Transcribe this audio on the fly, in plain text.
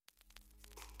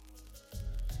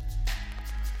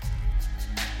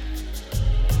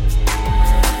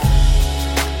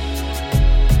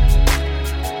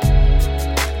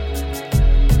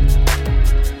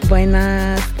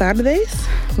Buenas tardes,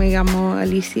 me llamo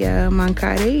Alicia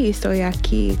Mancare y estoy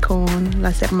aquí con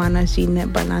las hermanas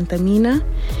Ginette Balanta Mina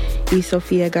y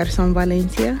Sofía Garzón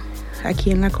Valencia, aquí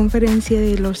en la conferencia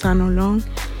de Lozano Long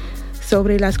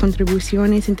sobre las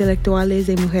contribuciones intelectuales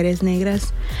de mujeres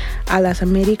negras a las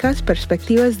Américas,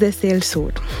 perspectivas desde el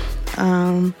sur.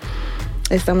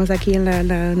 Estamos aquí en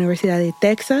la Universidad de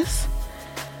Texas.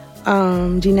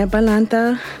 Ginette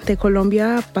Balanta de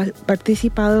Colombia ha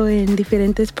participado en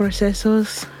diferentes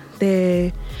procesos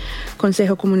de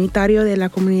Consejo Comunitario de la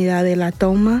Comunidad de la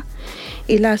Toma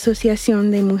y la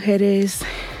Asociación de Mujeres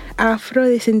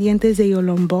Afrodescendientes de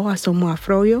Yolombo, Asomo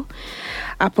Afroyo,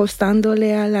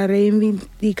 apostándole a la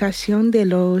reivindicación de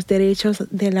los derechos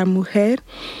de la mujer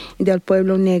y del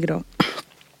pueblo negro.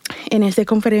 En esta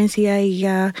conferencia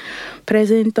ella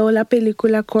presentó la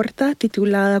película corta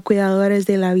titulada Cuidadores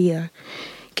de la Vida,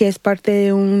 que es parte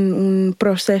de un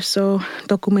proceso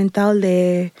documental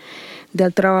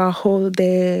del trabajo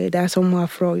de Asomo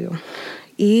Afroyo.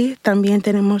 Y también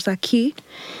tenemos aquí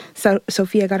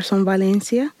Sofía Garzón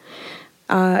Valencia.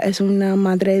 Es una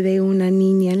madre de una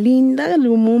niña linda,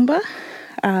 Lumumba,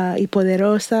 y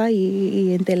poderosa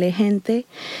y inteligente,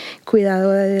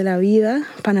 cuidadora de la vida,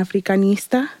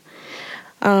 panafricanista.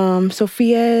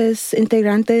 Sofía es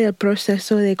integrante del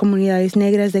proceso de comunidades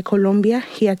negras de Colombia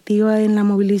y activa en la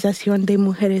movilización de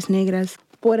mujeres negras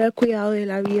por el cuidado de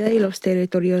la vida y los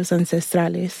territorios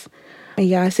ancestrales.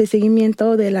 Ella hace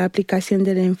seguimiento de la aplicación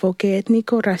del enfoque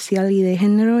étnico, racial y de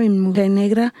género en mujer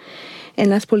negra en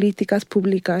las políticas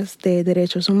públicas de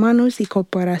derechos humanos y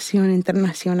cooperación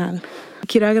internacional.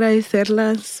 Quiero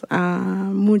agradecerlas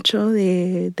mucho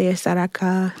de estar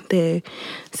acá, de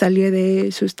salir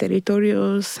de sus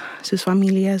territorios, sus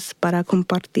familias, para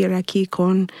compartir aquí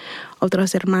con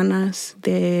otras hermanas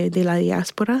de la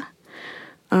diáspora.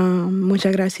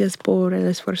 Muchas gracias por el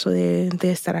esfuerzo de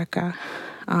estar acá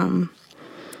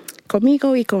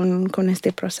conmigo y con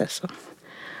este proceso.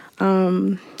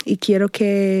 Y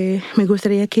me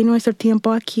gustaría que nuestro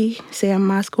tiempo aquí sea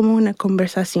más como una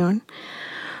conversación.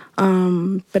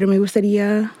 Pero me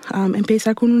gustaría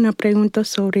empezar con una pregunta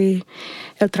sobre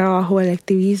el trabajo, el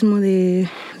activismo de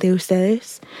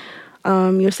ustedes.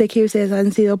 Yo sé que ustedes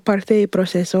han sido parte de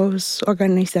procesos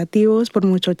organizativos por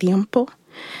mucho tiempo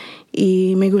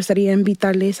y me gustaría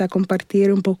invitarles a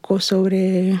compartir un poco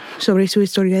sobre su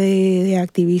historia de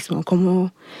activismo,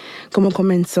 cómo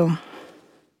comenzó.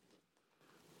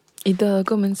 Y todo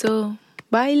comenzó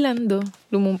bailando.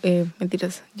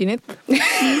 Mentiras, Ginette.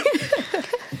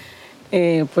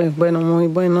 Pues bueno, muy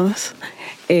buenos.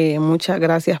 Muchas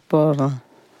gracias por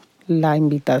la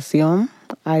invitación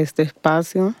a este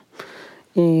espacio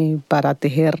para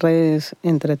tejer redes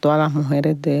entre todas las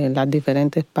mujeres de los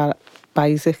diferentes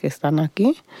países que están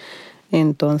aquí.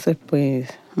 Entonces, pues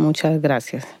muchas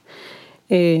gracias.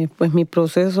 Pues mi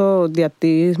proceso de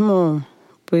activismo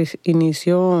pues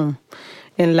inició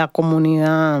en la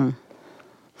comunidad,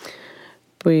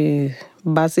 pues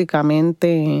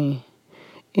básicamente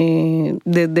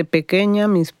desde pequeña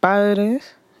mis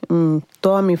padres,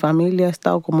 toda mi familia ha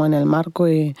estado como en el marco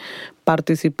de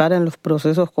participar en los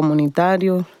procesos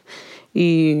comunitarios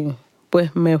y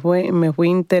pues me fui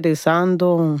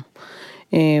interesando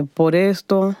por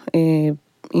esto.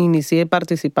 Inicié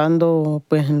participando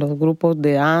pues en los grupos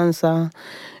de danza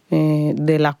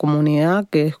de la comunidad,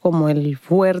 que es como el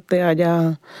fuerte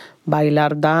allá,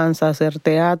 bailar danza, hacer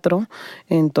teatro.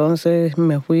 Entonces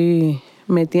me fui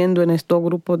metiendo en estos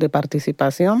grupos de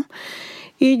participación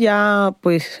y ya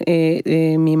pues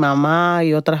mi mamá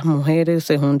y otras mujeres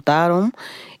se juntaron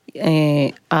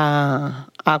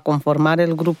a conformar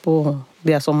el grupo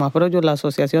de Asomo Afroyo, la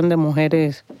Asociación de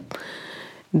Mujeres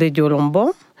de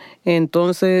Yolombo.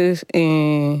 Entonces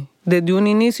desde un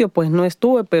inicio pues no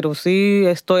estuve, pero sí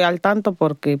estoy al tanto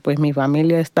porque pues mi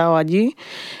familia ha estado allí.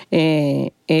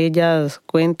 Ellas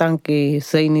cuentan que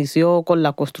se inició con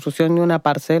la construcción de una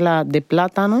parcela de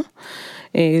plátano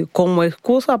como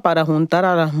excusa para juntar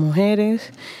a las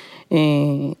mujeres.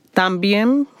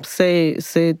 También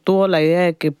se tuvo la idea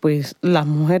de que pues las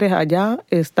mujeres allá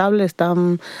estables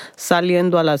están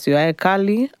saliendo a la ciudad de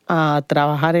Cali a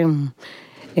trabajar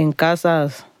en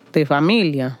casas de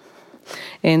familia.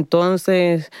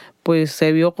 Entonces, pues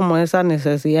se vio como esa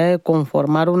necesidad de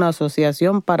conformar una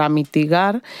asociación para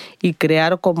mitigar y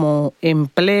crear como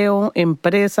empleo,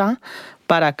 empresa,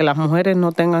 para que las mujeres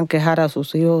no tengan que dejar a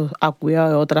sus hijos a cuidado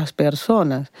de otras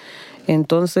personas.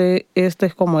 Entonces, este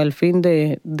es como el fin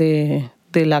de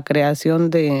la creación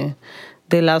de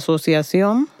la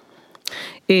asociación.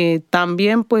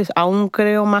 También, pues, aún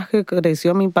creo más que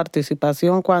creció mi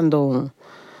participación cuando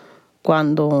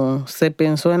se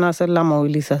pensó en hacer la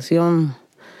movilización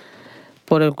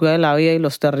por el cuidado de la vida y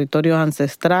los territorios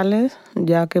ancestrales,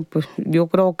 ya que pues yo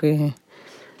creo que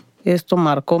esto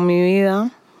marcó mi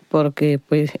vida porque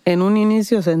pues en un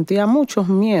inicio sentía muchos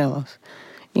miedos,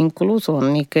 incluso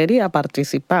ni quería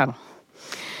participar.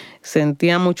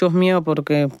 Sentía muchos miedos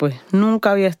porque pues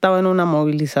nunca había estado en una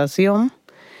movilización,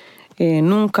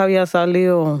 nunca había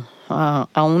salido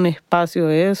a un espacio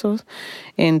de esos,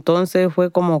 entonces fue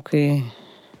como que,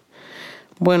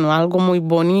 bueno, algo muy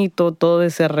bonito todo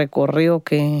ese recorrido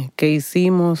que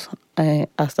hicimos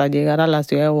hasta llegar a la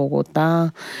ciudad de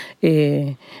Bogotá,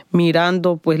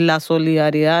 mirando pues la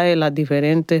solidaridad de las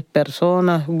diferentes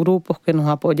personas, grupos que nos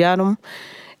apoyaron,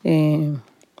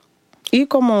 y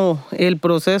como el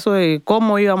proceso de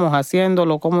cómo íbamos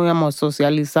haciéndolo, cómo íbamos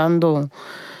socializando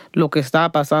lo que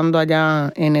estaba pasando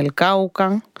allá en el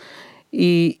Cauca,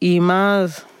 y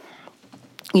más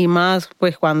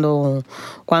pues cuando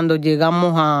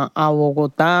llegamos a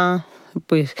Bogotá,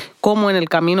 pues como en el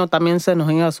camino también se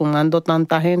nos iba sumando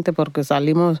tanta gente porque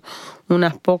salimos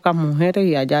unas pocas mujeres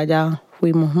y allá ya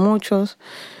fuimos muchos.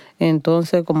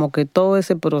 Entonces como que todo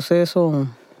ese proceso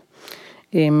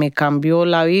me cambió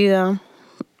la vida.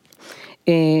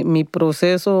 Mi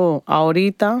proceso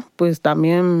ahorita pues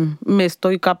también me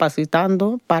estoy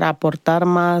capacitando para aportar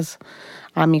más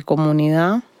a mi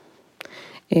comunidad.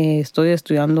 Estoy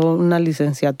estudiando una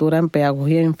licenciatura en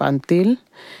pedagogía infantil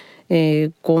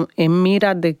en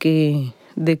miras de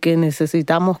que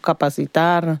necesitamos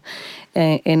capacitar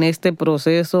en este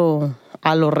proceso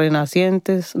a los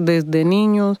renacientes desde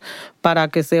niños para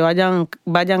que se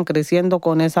vayan creciendo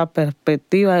con esa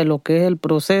perspectiva de lo que es el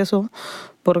proceso,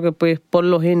 porque pues por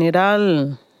lo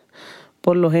general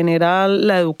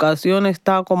la educación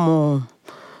está como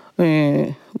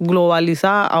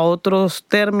globalizada a otros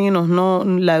términos, ¿no?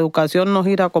 La educación no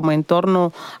gira como en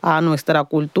torno a nuestra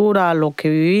cultura, a lo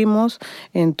que vivimos.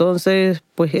 Entonces,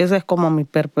 pues esa es como mi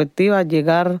perspectiva,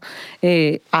 llegar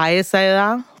a esa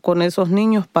edad con esos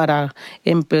niños para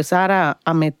empezar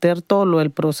a meter todo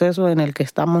el proceso en el que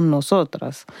estamos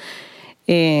nosotras.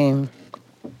 En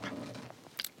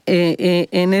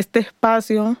este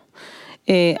espacio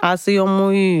ha sido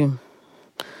muy,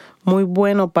 muy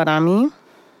bueno para mí.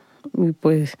 Y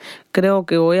pues creo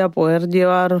que voy a poder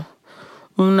llevar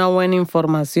una buena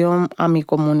información a mi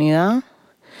comunidad,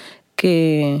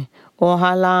 que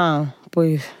ojalá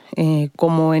pues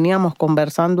como veníamos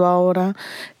conversando ahora,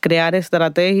 crear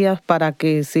estrategias para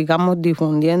que sigamos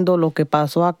difundiendo lo que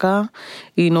pasó acá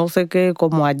y no se quede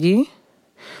como allí,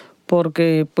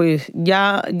 porque pues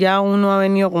ya uno ha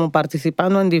venido como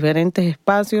participando en diferentes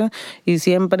espacios y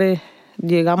siempre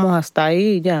llegamos hasta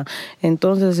ahí y ya.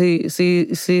 Entonces,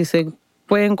 si se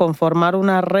pueden conformar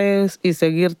unas redes y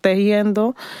seguir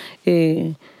tejiendo,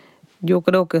 yo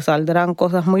creo que saldrán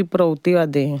cosas muy productivas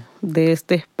de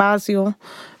este espacio.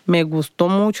 Me gustó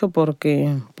mucho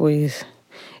porque, pues,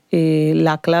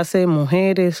 la clase de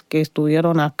mujeres que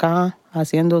estuvieron acá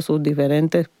haciendo sus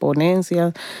diferentes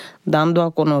ponencias, dando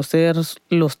a conocer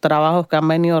los trabajos que han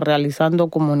venido realizando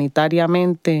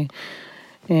comunitariamente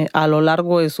a lo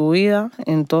largo de su vida.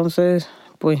 Entonces,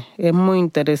 pues es muy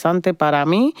interesante para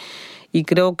mí y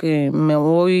creo que me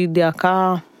voy de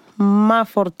acá más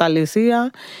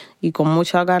fortalecida y con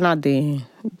muchas ganas de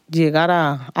llegar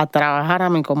a trabajar a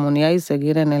mi comunidad y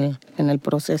seguir en el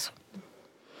proceso.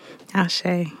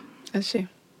 Ashe. Así.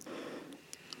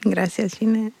 Gracias,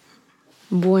 Ginette.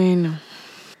 Bueno,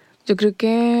 yo creo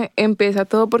que empieza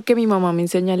todo porque mi mamá me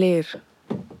enseña a leer,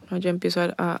 ¿no? Yo empiezo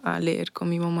a leer con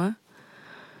mi mamá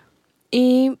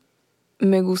y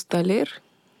me gusta leer,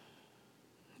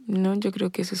 ¿no? Yo creo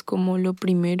que eso es como lo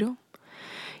primero.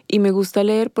 Y me gusta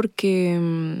leer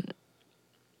porque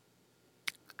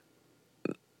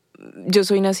yo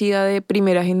soy nacida de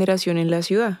primera generación en la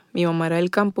ciudad. Mi mamá era del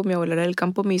campo, mi abuela era del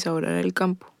campo, mi bisabuela era del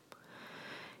campo.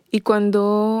 Y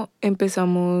cuando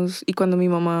mi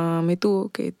mamá me tuvo,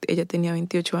 que ella tenía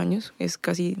 28 años, es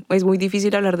muy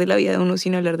difícil hablar de la vida de uno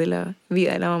sin hablar de la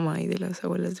vida de la mamá y de las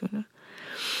abuelas de uno.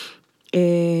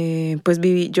 Pues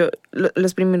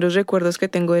los primeros recuerdos que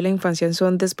tengo de la infancia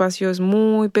son de espacios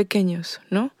muy pequeños,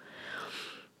 ¿no?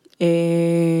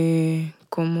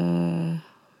 Como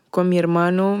con mi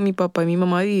hermano, mi papá y mi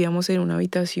mamá vivíamos en una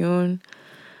habitación,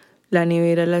 la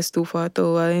nevera, la estufa,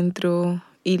 todo adentro.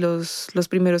 Y los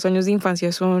primeros años de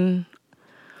infancia son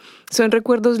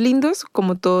recuerdos lindos,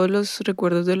 como todos los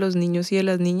recuerdos de los niños y de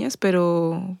las niñas,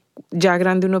 pero ya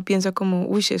grande uno piensa como,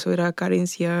 uy, eso era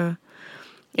carencia,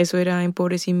 eso era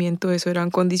empobrecimiento, eso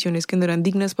eran condiciones que no eran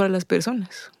dignas para las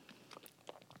personas.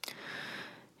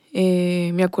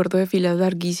 Me acuerdo de filas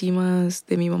larguísimas,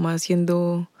 de mi mamá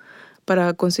haciendo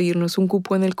para conseguirnos un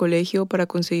cupo en el colegio, para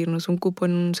conseguirnos un cupo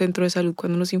en un centro de salud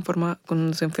cuando cuando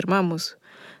nos enfermamos,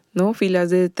 ¿no? Filas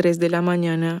de 3 de la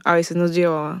mañana, a veces nos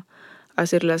llevaba a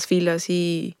hacer las filas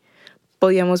y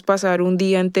podíamos pasar un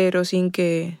día entero sin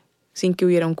que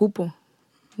hubiera un cupo,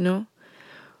 ¿no?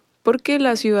 Porque en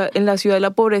la ciudad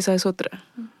la pobreza es otra,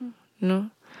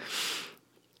 ¿no?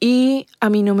 Y a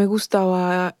mí no me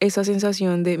gustaba esa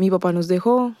sensación de... Mi papá nos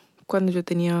dejó cuando yo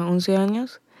tenía 11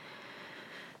 años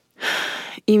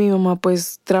y mi mamá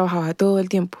pues trabajaba todo el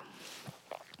tiempo.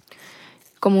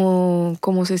 Como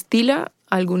se estila,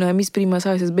 alguna de mis primas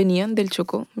a veces venían del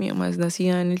Chocó. Mi mamá es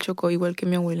nacida en el Chocó igual que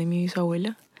mi abuela y mi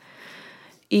bisabuela.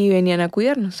 Y venían a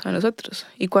cuidarnos, a nosotros.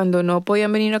 Y cuando no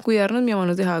podían venir a cuidarnos, mi mamá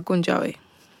nos dejaba con llave,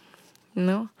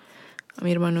 ¿no? A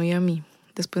mi hermano y a mí.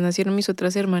 Después nacieron mis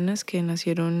otras hermanas que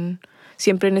nacieron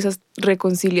siempre en esas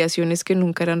reconciliaciones que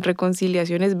nunca eran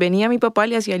reconciliaciones. Venía mi papá,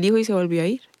 le hacía el hijo y se volvía a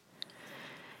ir,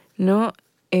 ¿no?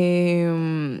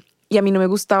 Y a mí no me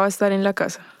gustaba estar en la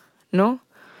casa, ¿no?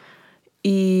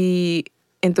 Y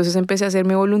entonces empecé a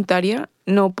hacerme voluntaria,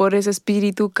 no por ese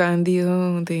espíritu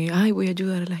cándido de, ay, voy a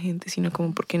ayudar a la gente, sino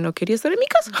como porque no quería estar en mi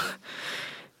casa.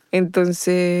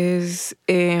 Entonces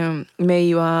me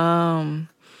iba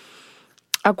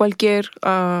a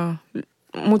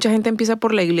mucha gente empieza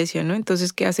por la iglesia, ¿no?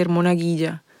 Entonces, ¿qué hacer?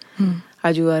 Monaguilla,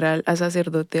 ayudar al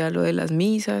sacerdote a lo de las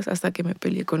misas, hasta que me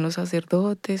peleé con los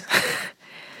sacerdotes.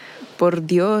 Por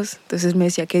Dios. Entonces me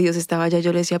decía que Dios estaba allá.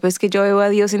 Yo le decía, pues que yo veo a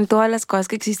Dios en todas las cosas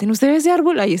que existen. Usted ve ese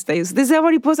árbol, ahí está Dios. Usted ve esa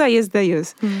mariposa, ahí está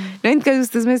Dios. ¿No? Entonces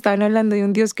ustedes me estaban hablando de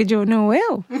un Dios que yo no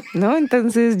veo, ¿no?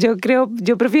 Entonces yo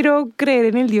prefiero creer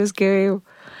en el Dios que veo.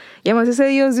 Y además ese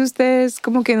Dios de ustedes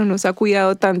como que no nos ha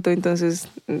cuidado tanto, entonces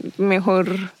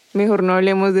mejor no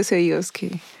hablemos de ese Dios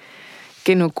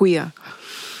que no cuida.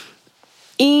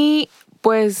 Y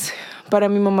pues para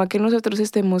mi mamá que nosotros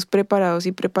estemos preparados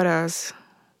y preparadas,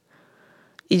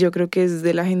 y yo creo que es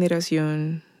de la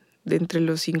generación de entre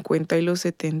los 50 y los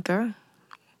 70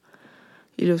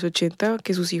 y los 80,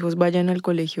 que sus hijos vayan al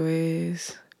colegio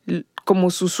es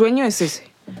como su sueño es ese.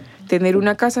 Tener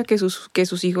una casa, que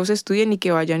sus hijos estudien y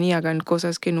que vayan y hagan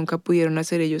cosas que nunca pudieron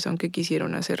hacer ellos, aunque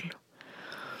quisieron hacerlo,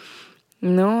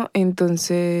 ¿no?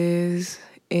 Entonces,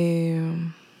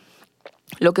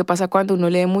 lo que pasa cuando uno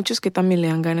lee mucho es que también le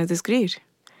dan ganas de escribir.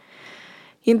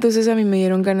 Y entonces a mí me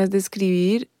dieron ganas de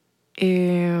escribir,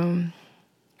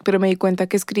 pero me di cuenta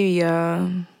que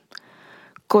escribía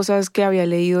cosas que había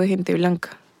leído de gente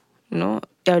blanca, ¿no?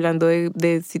 Y hablando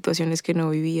de situaciones que no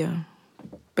vivía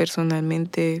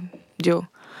personalmente yo.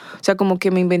 O sea, como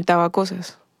que me inventaba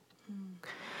cosas.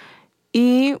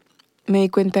 Y me di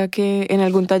cuenta que en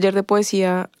algún taller de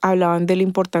poesía hablaban de la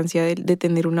importancia de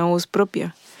tener una voz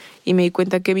propia. Y me di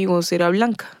cuenta que mi voz era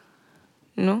blanca,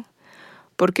 ¿no?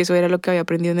 Porque eso era lo que había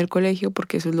aprendido en el colegio,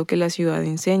 porque eso es lo que la ciudad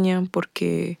enseña,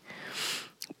 porque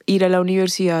ir a la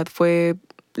universidad fue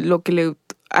lo que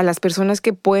a las personas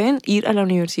que pueden ir a la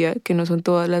universidad, que no son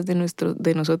todas las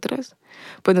de nosotras,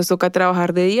 pues nos toca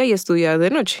trabajar de día y estudiar de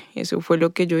noche. Eso fue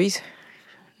lo que yo hice,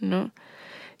 ¿no?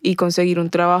 Y conseguir un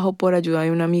trabajo por ayuda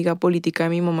de una amiga política de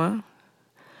mi mamá.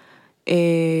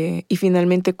 Y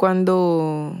finalmente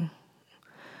cuando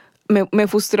me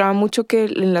frustraba mucho que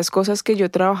en las cosas que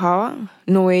yo trabajaba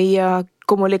no veía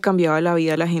cómo le cambiaba la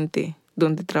vida a la gente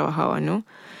donde trabajaba, ¿no?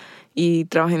 Y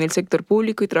trabajé en el sector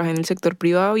público y trabajé en el sector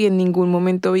privado y en ningún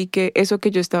momento vi que eso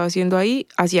que yo estaba haciendo ahí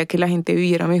hacía que la gente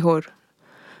viviera mejor,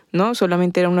 ¿no?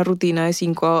 Solamente era una rutina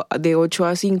de 8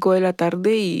 a 5 de la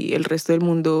tarde y el resto del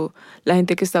mundo, la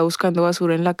gente que estaba buscando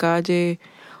basura en la calle,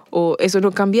 o eso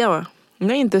no cambiaba,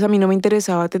 ¿no? Y entonces a mí no me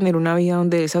interesaba tener una vida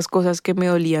donde esas cosas que me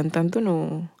dolían tanto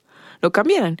no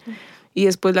cambiaran. Y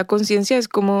después la conciencia es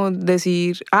como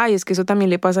decir, ay, es que eso también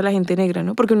le pasa a la gente negra,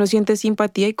 ¿no? Porque uno siente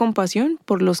simpatía y compasión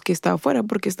por los que están afuera,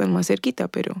 porque están más cerquita,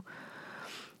 pero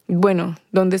bueno,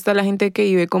 ¿dónde está la gente que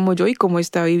vive como yo y cómo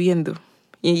está viviendo?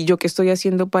 Y yo qué estoy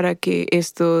haciendo para que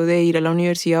esto de ir a la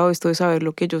universidad o esto de saber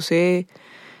lo que yo sé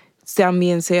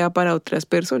también sea para otras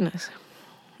personas.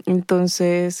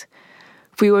 Entonces,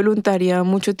 fui voluntaria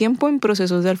mucho tiempo en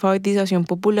procesos de alfabetización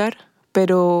popular,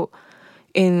 pero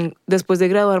después de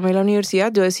graduarme de la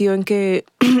universidad, yo decido en que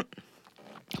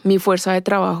mi fuerza de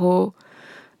trabajo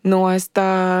no va a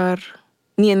estar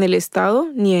ni en el Estado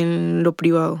ni en lo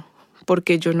privado,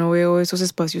 porque yo no veo esos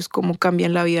espacios como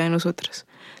cambian la vida de nosotras.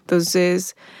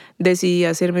 Entonces decidí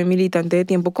hacerme militante de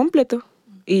tiempo completo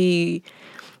y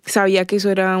sabía que eso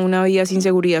era una vida sin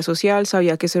seguridad social,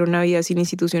 sabía que eso era una vida sin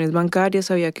instituciones bancarias,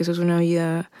 sabía que eso es una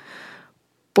vida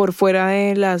por fuera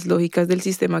de las lógicas del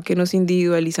sistema que nos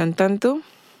individualizan tanto,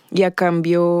 y a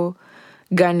cambio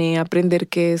gané aprender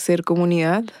qué es ser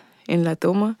comunidad en la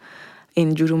toma,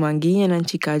 en Yurumangui, en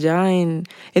Anchicaya, en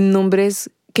nombres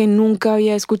que nunca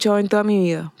había escuchado en toda mi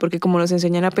vida, porque como nos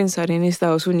enseñan a pensar en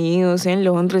Estados Unidos, en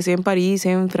Londres, en París,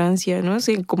 en Francia, ¿no?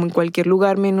 Sí, como en cualquier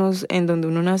lugar menos en donde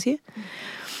uno nace.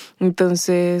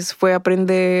 Entonces fue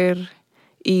aprender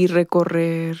y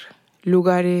recorrer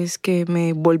lugares que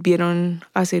me volvieron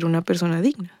a ser una persona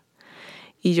digna.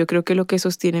 Y yo creo que lo que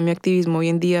sostiene mi activismo hoy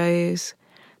en día es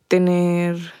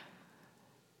tener,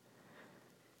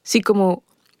 sí, como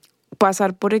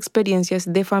pasar por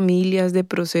experiencias de familias, de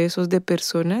procesos, de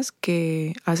personas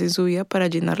que hacen su vida para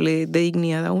llenarle de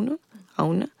dignidad a uno, a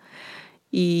una.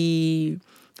 Y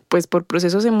pues por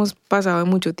procesos hemos pasado de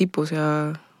mucho tipo, o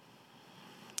sea,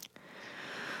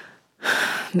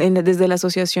 desde la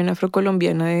Asociación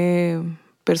Afrocolombiana de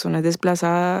Personas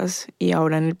Desplazadas y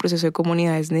ahora en el proceso de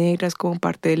comunidades negras como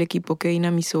parte del equipo que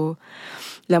dinamizó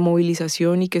la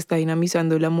movilización y que está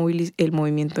dinamizando el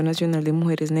Movimiento Nacional de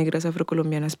Mujeres Negras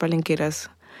Afrocolombianas Palenqueras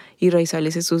y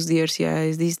Raizales en sus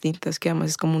diversidades distintas, que además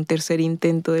es como un tercer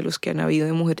intento de los que han habido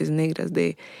de mujeres negras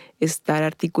de estar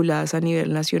articuladas a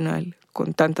nivel nacional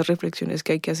con tantas reflexiones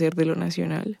que hay que hacer de lo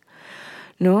nacional,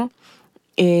 ¿no?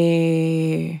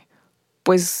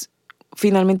 Pues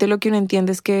finalmente lo que uno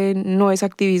entiende es que no es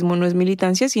activismo, no es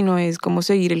militancia, sino es como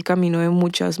seguir el camino de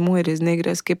muchas mujeres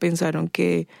negras que pensaron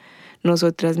que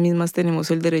nosotras mismas tenemos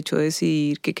el derecho de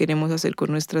decidir qué queremos hacer con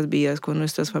nuestras vidas, con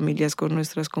nuestras familias, con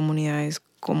nuestras comunidades,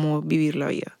 cómo vivir la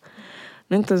vida,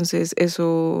 ¿no? Entonces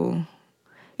eso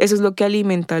es lo que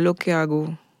alimenta lo que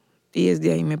hago y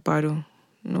desde ahí me paro,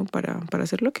 ¿no? Para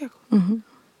hacer lo que hago. Uh-huh.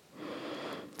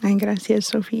 Ay, gracias,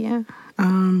 Sofía.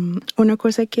 Una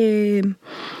cosa que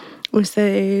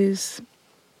ustedes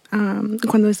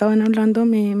cuando estaban hablando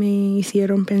me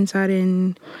hicieron pensar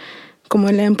en como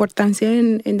la importancia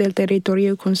del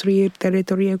territorio, construir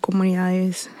territorio de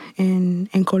comunidades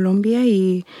en Colombia,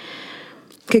 y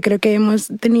que creo que hemos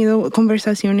tenido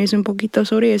conversaciones un poquito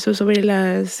sobre eso, sobre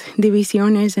las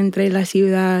divisiones entre la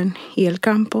ciudad y el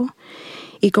campo,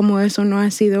 y como eso no ha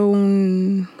sido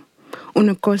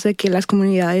una cosa que las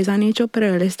comunidades han hecho,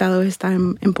 pero el Estado está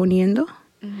imponiendo.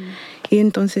 Uh-huh. Y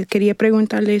entonces quería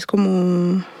preguntarles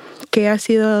como qué ha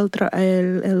sido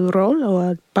el rol o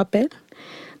el papel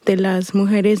de las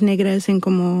mujeres negras en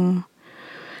como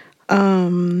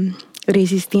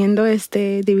resistiendo esta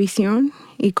división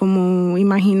y como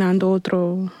imaginando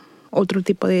otro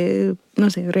tipo de,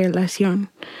 no sé, relación.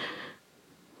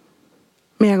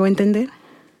 ¿Me hago entender?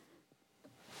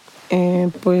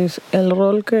 Pues el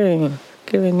rol que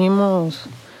venimos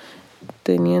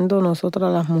teniendo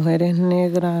nosotras las mujeres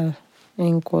negras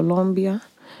en Colombia,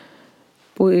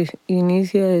 pues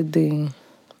inicia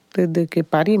desde que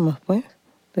parimos, pues.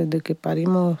 Desde que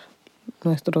parimos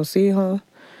nuestros hijos,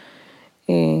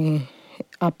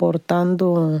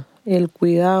 aportando el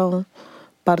cuidado,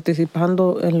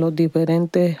 participando en los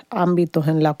diferentes ámbitos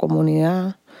en la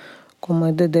comunidad, como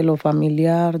es desde lo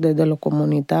familiar, desde lo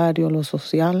comunitario, lo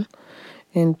social.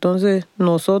 Entonces,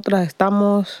 nosotras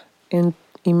estamos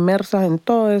inmersas en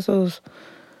todos esos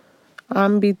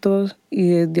ámbitos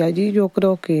y desde allí yo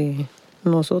creo que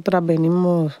nosotras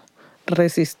venimos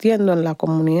resistiendo en la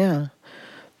comunidad.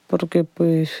 Porque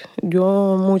pues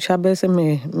yo muchas veces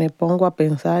me pongo a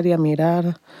pensar y a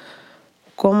mirar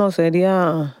cómo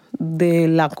sería de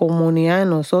la comunidad de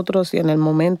nosotros si en el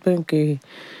momento en que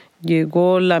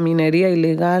llegó la minería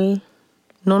ilegal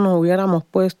no nos hubiéramos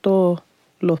puesto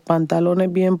los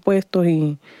pantalones bien puestos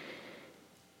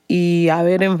y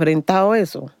haber enfrentado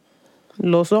eso.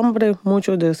 Los hombres,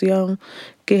 muchos decían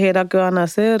qué era que van a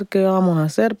hacer, qué vamos a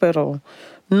hacer, pero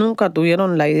nunca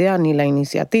tuvieron la idea ni la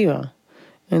iniciativa.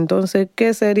 Entonces,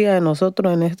 ¿qué sería de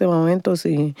nosotros en este momento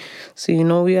si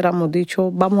no hubiéramos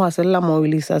dicho vamos a hacer la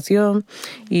movilización?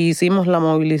 Y hicimos la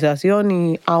movilización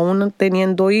y aún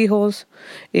teniendo hijos,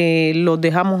 los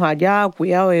dejamos allá a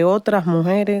cuidado de otras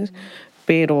mujeres,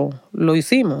 pero lo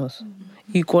hicimos.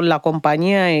 Y con la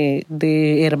compañía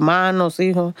de hermanos,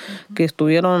 hijos, que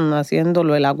estuvieron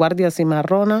haciéndolo de la Guardia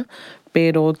Cimarrona,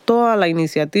 pero toda la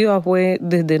iniciativa fue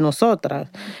desde nosotras.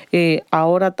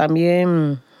 Ahora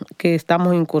también que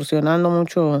estamos incursionando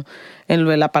mucho en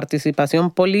lo de la participación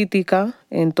política,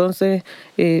 entonces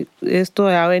esto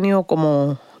ha venido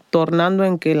como tornando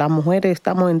en que las mujeres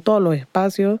estamos en todos los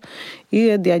espacios y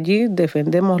desde allí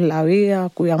defendemos la vida,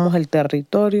 cuidamos el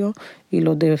territorio y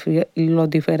los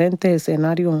diferentes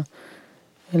escenarios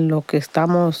en los que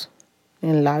estamos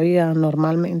en la vida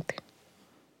normalmente.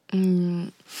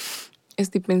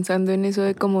 Estoy pensando en eso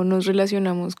de cómo nos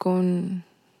relacionamos con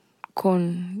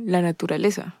la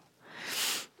naturaleza.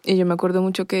 Y yo me acuerdo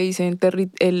mucho que dicen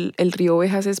el río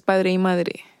Ovejas es padre y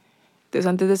madre, Entonces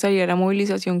antes de salir a la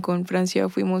movilización con Francia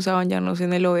fuimos a bañarnos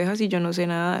en el Ovejas y yo no sé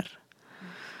nadar.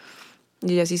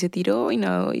 Y ella sí se tiró y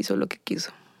nadó, hizo lo que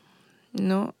quiso,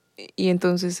 ¿no? Y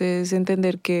entonces es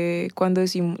entender que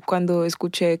cuando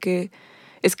escuché que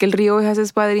es que el río Ovejas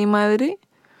es padre y madre,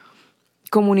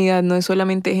 comunidad no es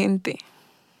solamente gente,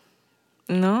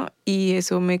 ¿no? Y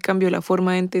eso me cambió la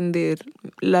forma de entender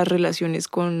las relaciones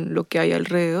con lo que hay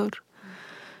alrededor,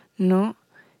 ¿no?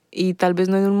 Y tal vez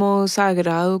no en un modo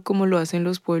sagrado como lo hacen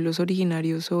los pueblos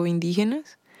originarios o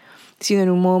indígenas, sino en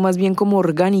un modo más bien como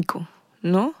orgánico,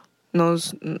 ¿no?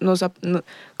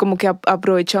 Como que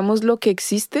aprovechamos lo que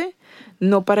existe,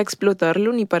 no para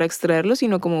explotarlo ni para extraerlo,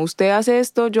 sino como usted hace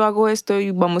esto, yo hago esto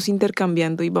y vamos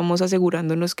intercambiando y vamos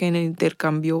asegurándonos que en el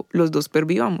intercambio los dos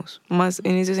pervivamos, más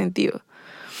en ese sentido.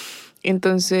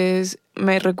 Entonces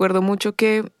me recuerdo mucho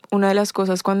que una de las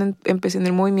cosas cuando empecé en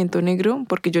el movimiento negro,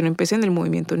 porque yo no empecé en el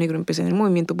movimiento negro, empecé en el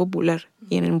movimiento popular,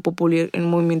 y en el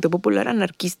movimiento popular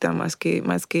anarquista más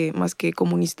que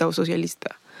comunista o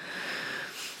socialista,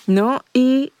 ¿no?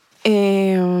 Y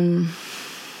el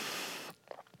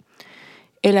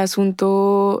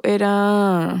asunto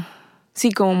era,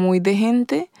 sí, como muy de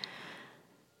gente,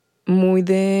 muy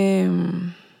de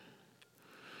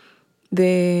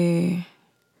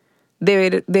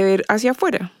ver hacia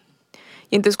afuera.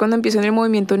 Y entonces cuando empiezo en el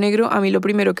movimiento negro, a mí lo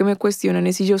primero que me cuestionan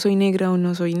es si yo soy negra o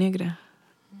no soy negra,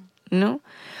 ¿no?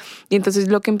 Y entonces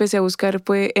lo que empecé a buscar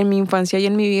fue en mi infancia y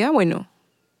en mi vida, bueno,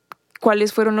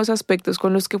 ¿cuáles fueron los aspectos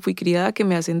con los que fui criada que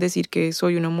me hacen decir que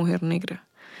soy una mujer negra?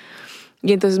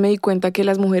 Y entonces me di cuenta que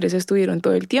las mujeres estuvieron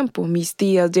todo el tiempo, mis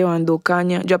tías llevando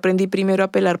caña. Yo aprendí primero a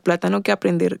pelar plátano que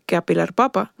a pelar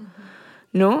papa,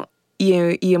 ¿no? Y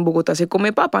en Bogotá se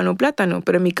come papa, no plátano,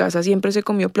 pero en mi casa siempre se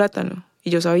comió plátano.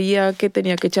 Y yo sabía que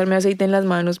tenía que echarme aceite en las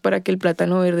manos para que el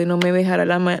plátano verde no me dejara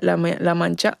la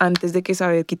mancha antes de que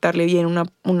saber quitarle bien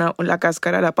la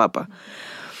cáscara a la papa.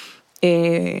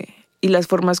 Y las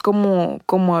formas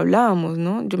como hablábamos,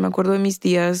 ¿no? Yo me acuerdo de mis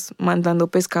tías mandando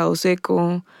pescado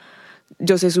seco,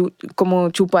 yo sé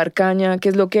como chupar caña, que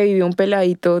es lo que vivió un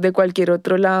peladito de cualquier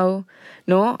otro lado,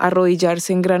 ¿no?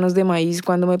 Arrodillarse en granos de maíz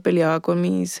cuando me peleaba con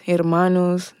mis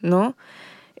hermanos, ¿no?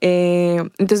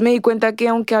 Entonces me di cuenta que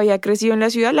aunque había crecido en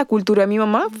la ciudad, la cultura de mi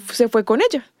mamá se fue con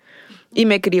ella y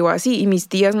me crió así, y mis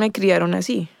tías me criaron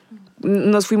así.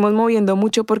 Nos fuimos moviendo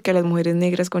mucho porque a las mujeres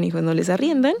negras con hijos no les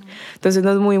arriendan, entonces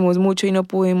nos movimos mucho y no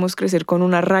pudimos crecer con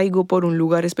un arraigo por un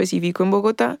lugar específico en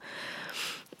Bogotá.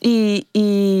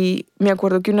 Y me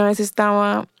acuerdo que una vez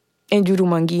estaba en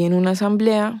Yurumangui en una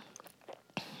asamblea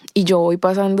y yo voy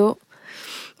pasando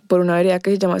por una vereda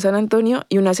que se llama San Antonio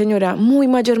y una señora muy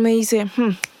mayor me dice,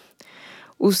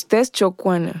 usted es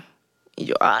chocuana. Y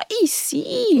yo, ay,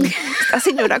 sí, esta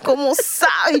señora cómo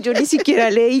sabe, yo ni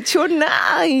siquiera le he dicho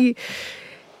nada. Y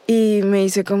me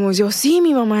dice como yo, sí,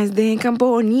 mi mamá es de Campo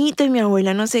Bonito y mi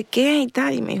abuela no sé qué y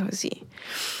tal. Y me dijo, sí.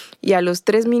 Y a los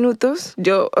 3 minutos,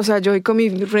 yo voy con mi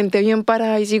frente bien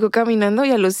parada y sigo caminando, y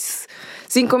a los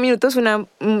 5 minutos una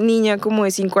niña como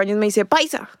de 5 años me dice,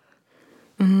 paisa.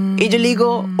 Y yo le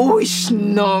digo, uy,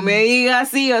 no me digas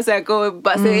así, o sea, como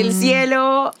pasé del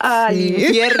cielo al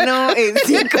infierno en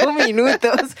 5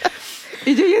 minutos.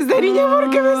 Y yo, ¿y esta niña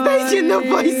por qué me está diciendo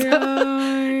paisa?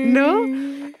 ¿No?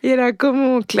 Y era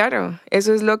como, claro,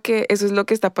 eso es lo que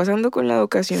está pasando con la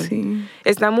educación. Sí.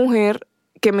 Esta mujer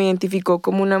que me identificó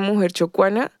como una mujer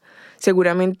chocuana,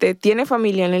 seguramente tiene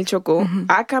familia en el Chocó,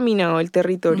 ha caminado el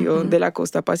territorio de la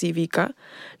costa pacífica,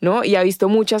 ¿no? Y ha visto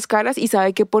muchas caras y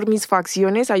sabe que por mis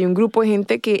facciones hay un grupo de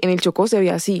gente que en el Chocó se ve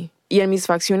así. Y en mis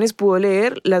facciones pudo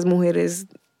leer las mujeres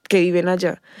que viven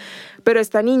allá. Pero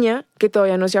esta niña, que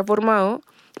todavía no se ha formado,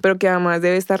 pero que además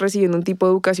debe estar recibiendo un tipo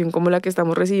de educación como la que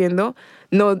estamos recibiendo,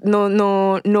 no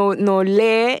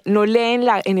lee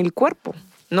en el cuerpo.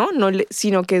 No,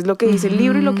 sino que es lo que dice el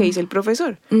libro y lo que dice el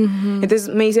profesor. Entonces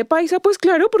me dice paisa, pues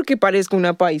claro, porque parezco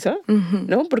una paisa,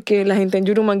 ¿no? Porque la gente en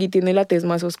Yurumangui tiene la tez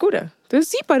más oscura. Entonces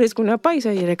sí, parezco una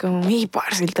paisa. Y era como,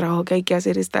 parce, el trabajo que hay que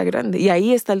hacer está grande. Y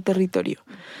ahí está el territorio,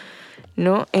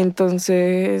 ¿no?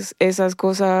 Entonces esas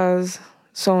cosas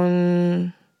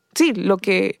son, sí, lo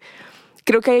que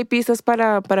creo que hay pistas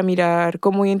para mirar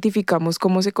cómo identificamos,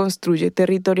 cómo se construye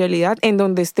territorialidad en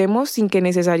donde estemos sin que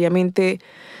necesariamente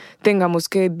tengamos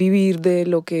que vivir de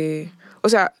lo que... O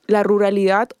sea, la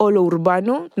ruralidad o lo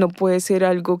urbano no puede ser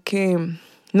algo que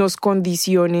nos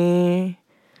condicione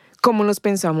cómo nos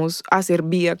pensamos hacer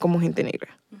vida como gente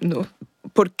negra, ¿no?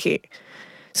 Porque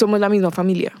somos la misma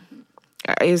familia.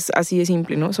 Es así de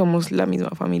simple, ¿no? Somos la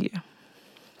misma familia.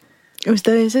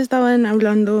 Ustedes estaban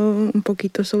hablando un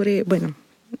poquito sobre... Bueno,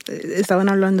 estaban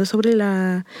hablando sobre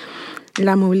la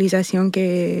movilización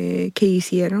que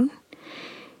hicieron.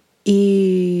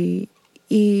 Y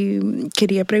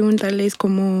quería preguntarles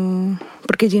cómo,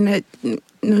 porque Gina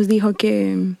nos dijo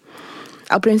que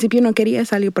al principio no quería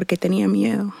salir porque tenía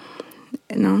miedo,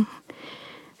 ¿no?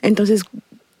 Entonces,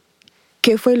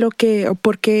 ¿qué fue lo que, o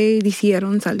por qué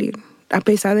decidieron salir? A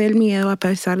pesar del miedo, a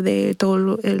pesar de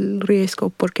todo el riesgo,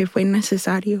 ¿por qué fue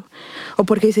necesario? ¿O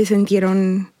por qué se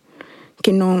sintieron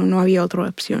que no había otra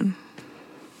opción?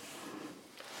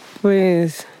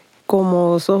 Pues,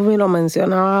 como Sofi lo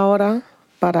mencionaba ahora,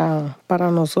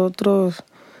 para nosotros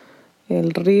el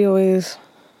río es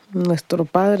nuestro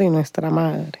padre y nuestra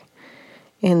madre.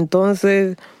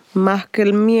 Entonces, más que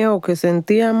el miedo que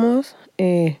sentíamos,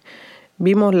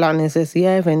 vimos la necesidad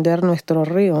de defender nuestro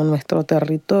río, nuestro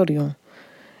territorio.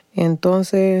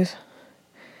 Entonces,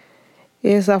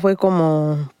 esa fue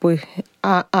como, pues,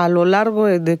 a lo largo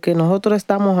de que nosotros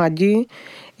estamos allí,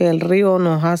 el río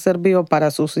nos ha servido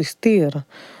para subsistir.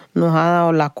 Nos ha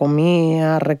dado la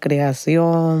comida,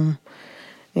 recreación,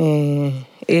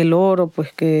 el oro,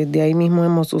 pues que de ahí mismo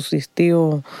hemos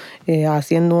subsistido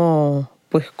haciendo,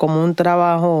 pues, como un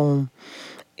trabajo,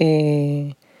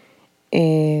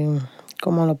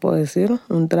 ¿cómo lo puedo decir?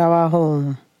 Un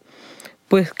trabajo,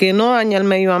 pues, que no daña el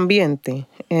medio ambiente.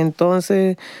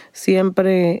 Entonces,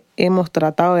 siempre hemos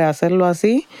tratado de hacerlo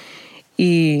así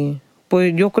y,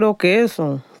 pues, yo creo que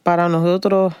eso, para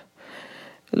nosotros,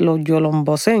 los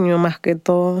yolomboseños más que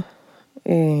todo,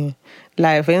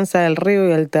 la defensa del río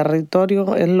y el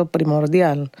territorio es lo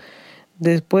primordial.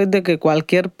 Después de que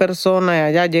cualquier persona de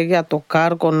allá llegue a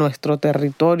tocar con nuestro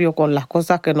territorio, con las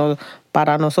cosas que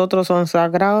para nosotros son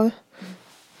sagradas,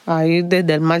 ahí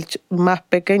desde el más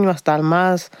pequeño hasta el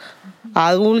más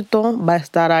adulto va a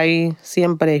estar ahí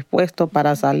siempre dispuesto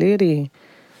para salir y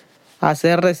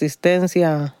hacer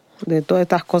resistencia de todas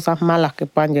estas cosas malas que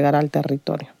puedan llegar al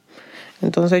territorio.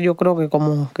 Entonces yo creo que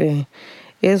como que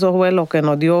eso fue lo que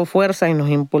nos dio fuerza y nos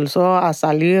impulsó a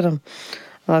salir,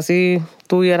 así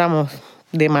tuviéramos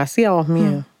demasiados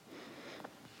miedos.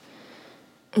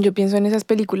 Yo pienso en esas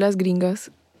películas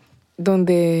gringas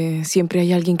donde siempre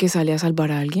hay alguien que sale a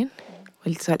salvar a alguien,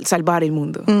 salvar el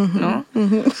mundo, ¿no?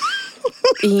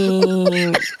 Y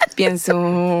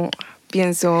pienso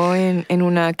en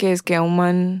una que es que a un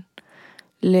man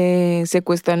le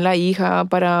secuestran la hija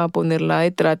para ponerla de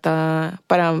trata,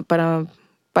 para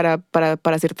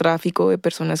hacer tráfico de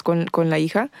personas con la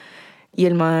hija, y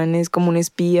el man es como un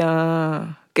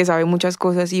espía que sabe muchas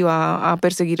cosas y va a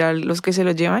perseguir a los que se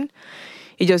los llevan.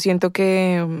 Y yo siento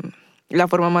que la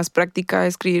forma más práctica de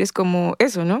escribir es como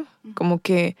eso, ¿no? Como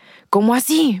que, ¿cómo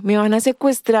así? ¿Me van a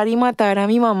secuestrar y matar a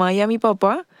mi mamá y a mi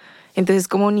papá? Entonces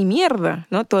como ni mierda,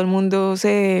 ¿no? Todo el mundo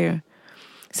se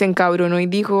encabronó y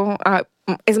dijo,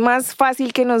 es más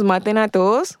fácil que nos maten a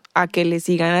todos a que le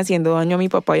sigan haciendo daño a mi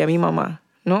papá y a mi mamá,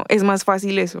 ¿no? Es más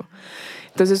fácil eso.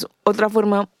 Entonces, otra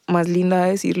forma más linda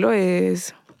de decirlo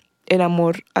es el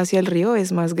amor hacia el río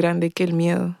es más grande que el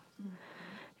miedo,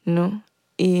 ¿no?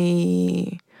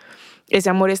 Y ese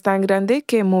amor es tan grande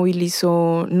que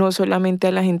movilizó no solamente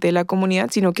a la gente de la comunidad,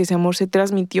 sino que ese amor se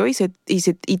transmitió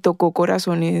y tocó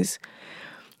corazones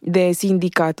de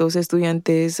sindicatos,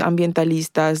 estudiantes,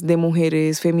 ambientalistas, de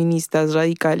mujeres, feministas,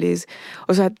 radicales.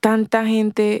 O sea, tanta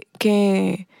gente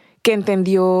que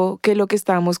entendió que lo que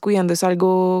estábamos cuidando es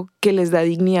algo que les da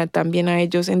dignidad también a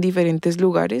ellos en diferentes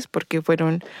lugares, porque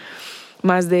fueron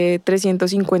más de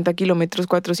 350 kilómetros,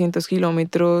 400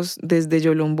 kilómetros desde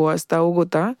Yolombo hasta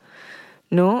Bogotá,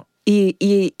 ¿no? Y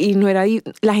no era...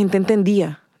 La gente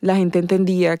entendía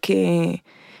que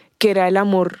era el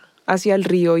amor hacia el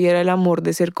río y era el amor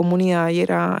de ser comunidad y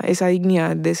era esa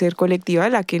dignidad de ser colectiva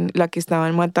la que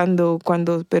estaban matando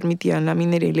cuando permitían la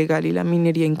minería ilegal y la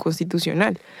minería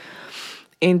inconstitucional.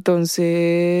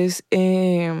 Entonces,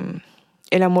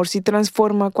 el amor sí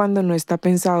transforma cuando no está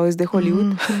pensado desde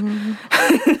Hollywood.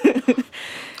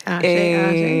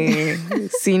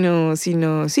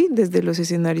 Sí, desde los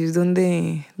escenarios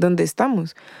donde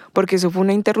estamos. Porque eso fue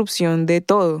una interrupción de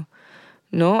todo,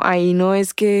 ¿no? Ahí no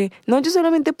es que, no, yo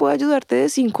solamente puedo ayudarte de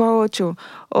 5 a 8,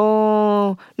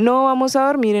 o no vamos a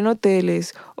dormir en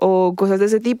hoteles, o cosas de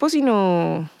ese tipo,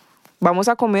 sino vamos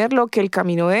a comer lo que el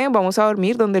camino dé, vamos a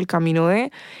dormir donde el camino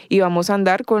dé, y vamos a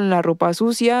andar con la ropa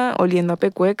sucia, oliendo a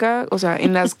pecueca, o sea,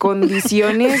 en las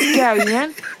condiciones que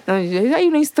habían. No, hay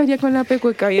una historia con la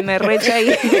pecueca bien arrecha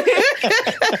ahí.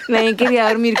 Nadie quería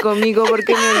dormir conmigo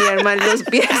porque me olían mal los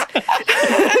pies.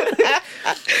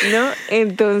 ¿No?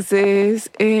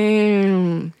 Entonces,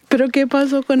 ¿pero qué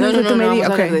pasó con eso? No vamos a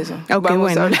hablar de eso. Okay,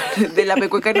 bueno. De la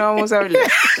pecueca no vamos a hablar.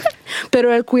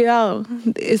 Pero el cuidado,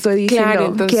 estoy diciendo. Claro,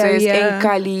 entonces que había... en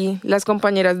Cali, las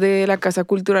compañeras de la Casa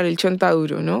Cultural El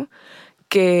Chontaduro, ¿no?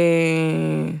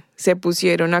 Que se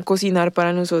pusieron a cocinar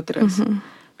para nosotras.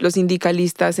 Los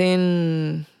sindicalistas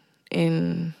en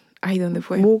ay, ¿dónde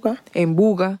fue? Buga. En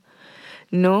Buga,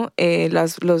 ¿no? El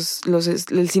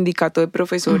sindicato de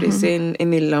profesores en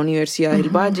la Universidad del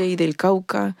Valle y del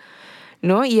Cauca,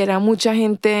 ¿no? Y era mucha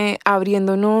gente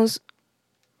abriéndonos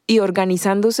y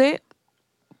organizándose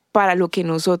para lo que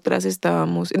nosotras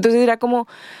estábamos. Entonces era como,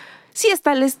 sí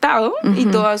está el Estado y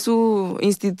toda su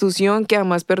institución, que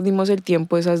además perdimos el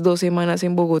tiempo esas 2 semanas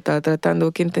en Bogotá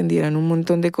tratando que entendieran un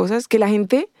montón de cosas que la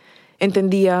gente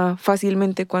entendía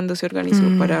fácilmente cuando se organizó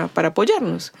para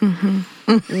apoyarnos,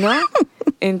 ¿no?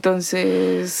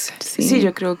 Entonces, sí,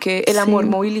 yo creo que el amor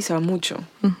moviliza mucho,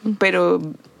 pero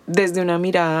desde una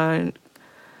mirada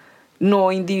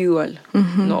no individual,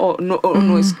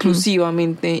 no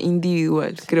exclusivamente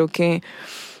individual. Creo que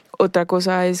otra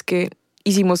cosa es que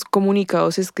hicimos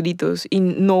comunicados escritos y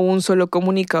no un solo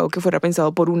comunicado que fuera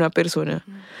pensado por una persona,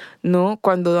 ¿no?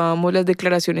 Cuando dábamos las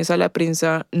declaraciones a la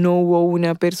prensa, no hubo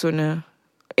una persona.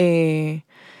 O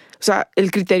sea, el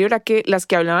criterio era que las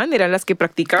que hablaban eran las que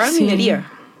practicaban minería,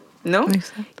 ¿no?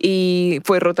 Exacto. Y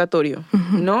fue rotatorio,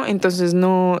 ¿no? Entonces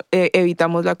no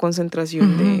evitamos la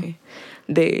concentración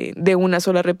de una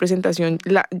sola representación.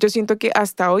 Yo siento que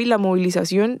hasta hoy la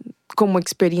movilización como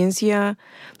experiencia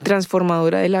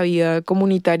transformadora de la vida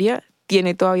comunitaria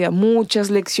tiene todavía muchas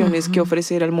lecciones que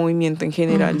ofrecer al movimiento en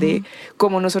general de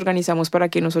cómo nos organizamos, para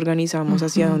qué nos organizamos,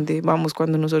 hacia dónde vamos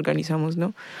cuando nos organizamos,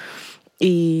 ¿no?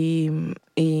 Y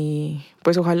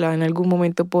pues ojalá en algún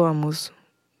momento podamos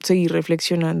seguir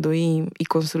reflexionando y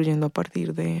construyendo a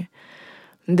partir de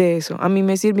eso. A mí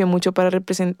me sirvió mucho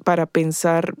para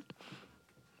pensarme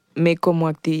como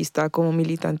activista, como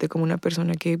militante, como una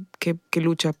persona que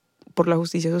lucha por la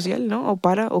justicia social, ¿no?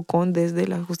 Desde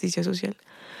la justicia social.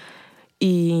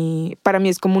 Y para mí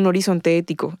es como un horizonte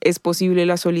ético. Es posible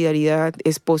la solidaridad,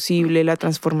 es posible la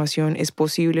transformación, es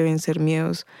posible vencer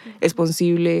miedos, es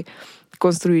posible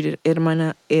construir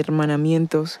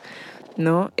hermanamientos,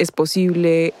 ¿no? Es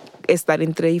posible estar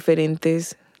entre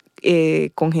diferentes,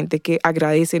 con gente que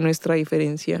agradece nuestra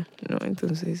diferencia, ¿no?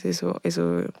 Entonces eso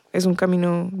es un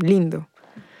camino lindo.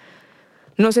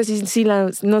 No sé si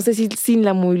sin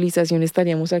la movilización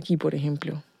estaríamos aquí, por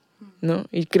ejemplo, ¿no?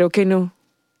 Y creo que no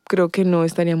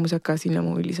estaríamos acá sin la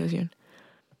movilización.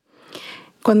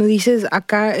 Cuando dices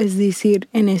acá, es decir,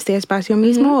 en este espacio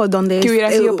mismo, o donde que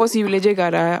hubiera sido posible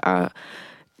llegar a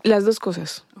las dos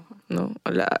cosas, ¿no?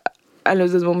 A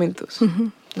los dos momentos,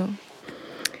 ¿no?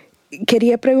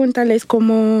 Quería preguntarles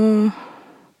cómo,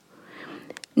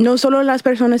 no solo las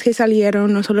personas que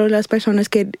salieron, no solo las personas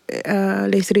que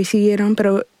les recibieron,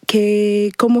 pero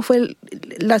cómo fue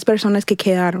las personas que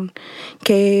quedaron,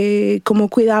 cómo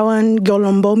cuidaban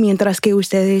Yolombó mientras que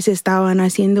ustedes estaban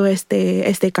haciendo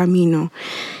este camino.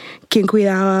 ¿Quién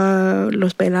cuidaba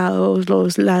los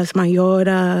pelados, las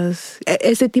mayoras?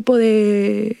 Ese tipo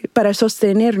para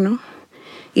sostener, ¿no?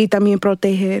 Y también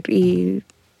proteger, y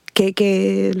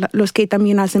que los que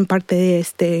también hacen parte de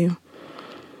esta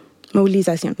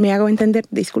movilización. ¿Me hago entender?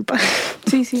 Disculpa.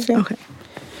 Sí. Okay.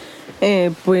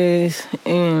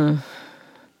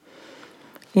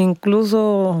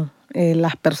 Incluso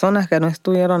las personas que no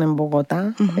estuvieron en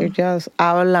Bogotá, ellas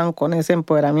hablan con ese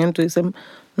empoderamiento y dicen,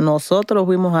 nosotros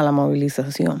fuimos a la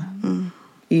movilización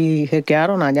y se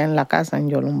quedaron allá en la casa en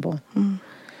Yolombó.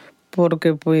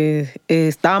 Porque pues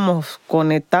estábamos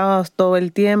conectados todo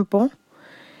el tiempo.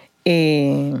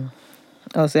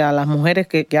 O sea, las mujeres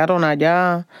que quedaron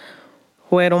allá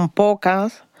fueron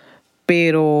pocas,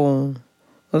 pero,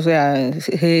 o sea,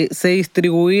 se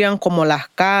distribuían como las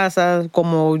casas,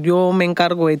 como yo me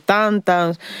encargo de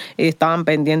tantas, estaban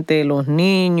pendientes de los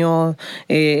niños,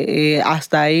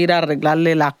 hasta ir a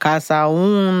arreglarle la casa a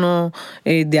uno,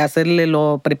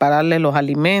 de prepararle los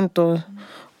alimentos,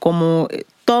 como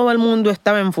todo el mundo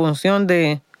estaba en función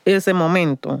de ese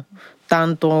momento,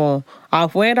 tanto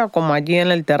afuera como allí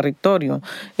en el territorio.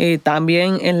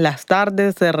 También en las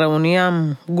tardes se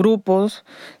reunían grupos,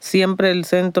 siempre el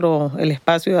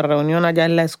espacio de reunión allá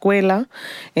en la escuela,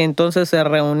 entonces se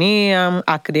reunían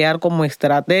a crear como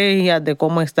estrategias de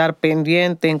cómo estar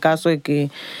pendiente en caso de que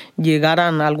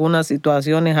llegaran algunas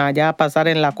situaciones allá a pasar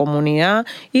en la comunidad,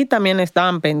 y también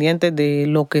estaban pendientes de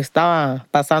lo que estaba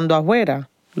pasando afuera,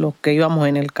 los que íbamos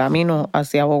en el camino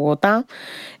hacia Bogotá.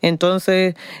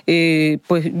 Entonces,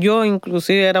 pues yo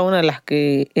inclusive era una de las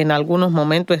que en algunos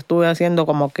momentos estuve haciendo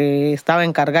como que estaba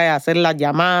encargada de hacer las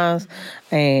llamadas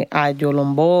a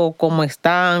Yolombó, cómo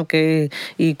están,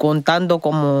 y contando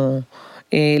como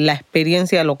la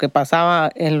experiencia de lo que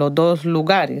pasaba en los dos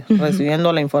lugares,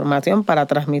 recibiendo la información para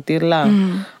transmitirla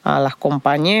a las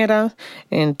compañeras.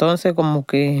 Entonces, como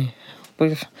que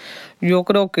pues yo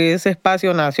creo que ese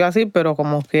espacio nació así, pero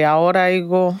como que ahora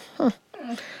digo,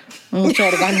 mucha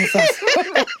organización.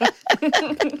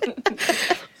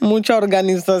 Mucha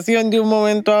organización de un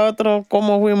momento a otro,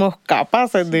 cómo fuimos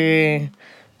capaces de...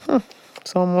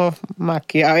 Somos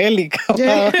maquiavélicas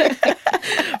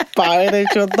para haber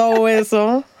hecho todo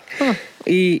eso.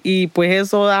 Y pues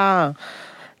eso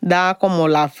da como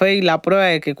la fe y la prueba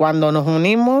de que cuando nos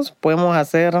unimos podemos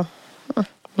hacer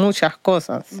muchas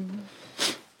cosas.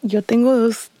 Yo tengo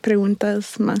 2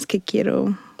 preguntas más que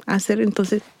quiero hacer.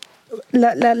 Entonces,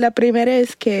 la primera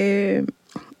es que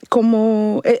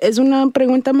como es una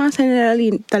pregunta más general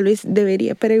y tal vez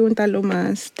debería preguntarlo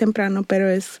más temprano, pero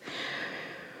es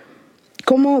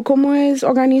 ¿cómo es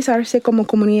organizarse como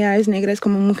comunidades negras,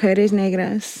 como mujeres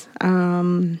negras,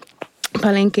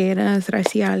 palenqueras,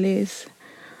 raciales,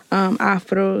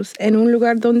 afros, en un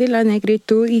lugar donde la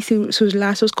negritud y sus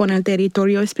lazos con el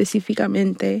territorio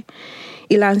específicamente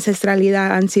y la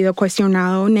ancestralidad han sido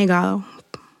cuestionado o negado?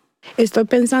 Estoy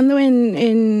pensando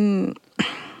en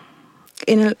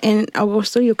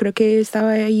agosto, yo creo que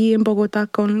estaba allí en Bogotá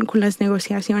con las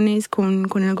negociaciones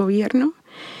con el gobierno,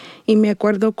 y me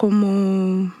acuerdo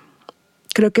como,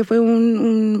 creo que fue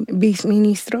un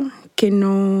viceministro que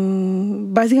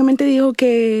básicamente dijo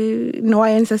que no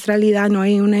hay ancestralidad, no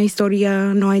hay una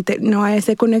historia, no hay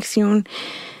esa conexión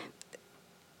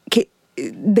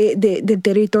del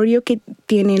territorio que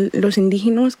tienen los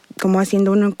indígenas, como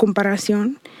haciendo una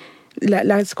comparación,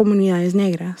 las comunidades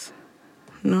negras,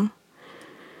 ¿no?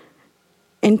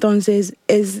 Entonces,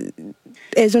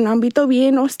 es un ámbito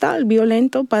bien hostil,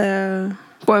 violento para...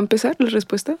 ¿Puedo empezar la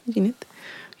respuesta, Ginette?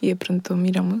 Y de pronto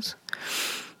miramos.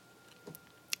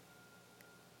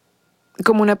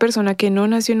 Como una persona que no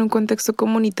nació en un contexto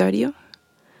comunitario,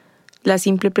 la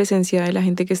simple presencia de la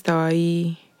gente que estaba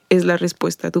ahí es la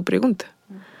respuesta a tu pregunta,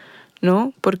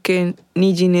 ¿no? Porque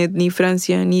ni Ginette, ni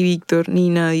Francia, ni Víctor, ni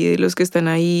nadie de los que están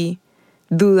ahí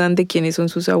dudan de quiénes son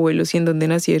sus abuelos y en dónde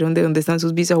nacieron, de dónde están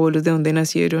sus bisabuelos, de dónde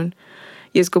nacieron.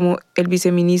 Y es como el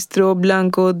viceministro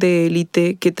blanco de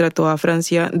élite que trató a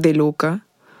Francia de loca,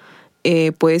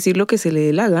 puede decir lo que se le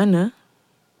dé la gana,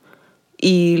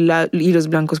 y los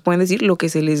blancos pueden decir lo que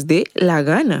se les dé la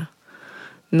gana,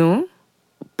 ¿no?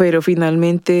 Pero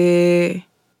finalmente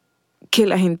que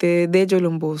la gente de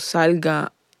Yolombo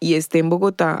salga y esté en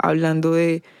Bogotá hablando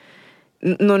de...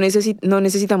 No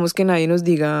necesitamos que nadie nos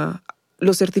diga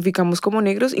los certificamos como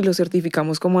negros y los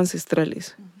certificamos como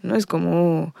ancestrales, ¿no? Es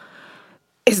como...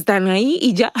 están ahí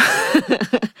y ya.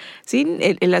 ¿Sí?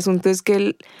 El asunto es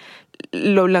que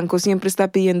lo blanco siempre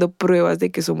está pidiendo pruebas de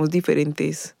que somos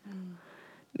diferentes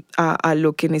a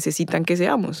lo que necesitan que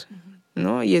seamos,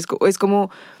 ¿no? Y es como,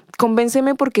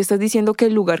 convénceme porque estás diciendo que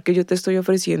el lugar que yo te estoy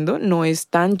ofreciendo no es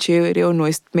tan chévere o no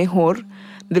es mejor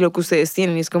de lo que ustedes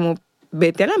tienen. Y es como,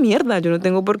 vete a la mierda, yo no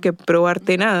tengo por qué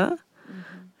probarte nada,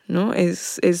 ¿no?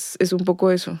 Es un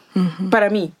poco eso. Para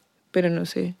mí, pero no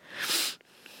sé.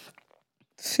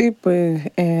 Sí,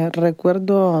 pues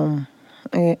recuerdo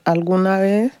alguna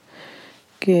vez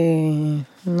que,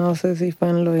 no sé si fue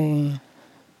en lo de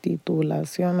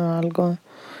titulación o algo,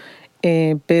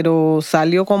 pero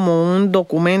salió como un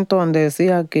documento donde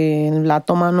decía que en la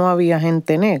toma no había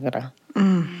gente negra.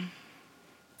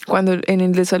 Cuando en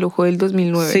el desalojo del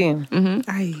 2009. Sí.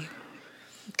 Ay.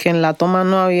 Que en la toma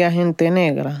no había gente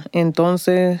negra.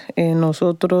 Entonces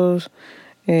nosotros...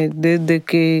 desde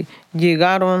que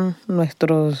llegaron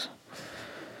nuestros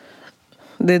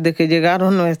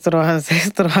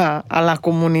ancestros a la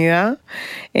comunidad,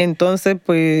 entonces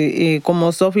pues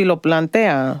como Sophie lo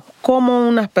plantea, ¿cómo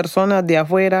unas personas de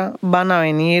afuera van a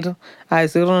venir a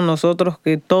decirnos nosotros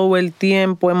que todo el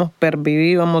tiempo hemos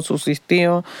pervivido, hemos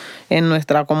subsistido en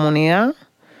nuestra comunidad?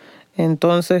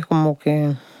 Entonces como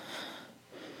que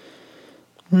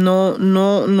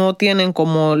no tienen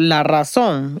como la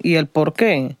razón y el por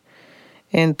qué.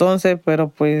 Entonces, pero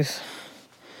pues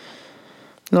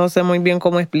no sé muy bien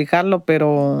cómo explicarlo,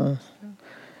 pero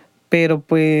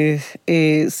pues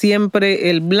siempre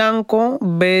el blanco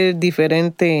ve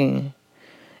diferente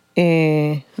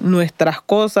nuestras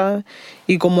cosas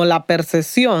y como la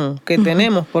percepción que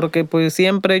tenemos, porque pues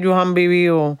siempre ellos han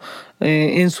vivido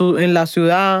en la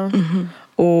ciudad.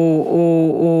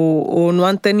 O no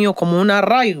han tenido como un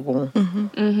arraigo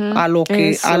a lo que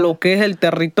es el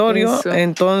territorio. Eso.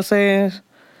 Entonces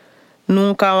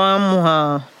nunca vamos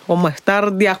a como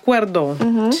estar de acuerdo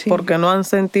porque no han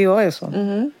sentido eso.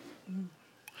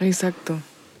 Exacto.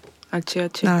 H.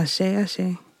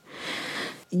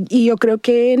 Y yo creo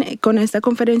que con esta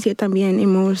conferencia también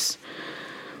hemos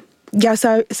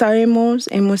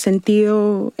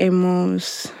sentido,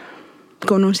 hemos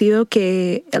conocido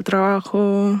que el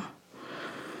trabajo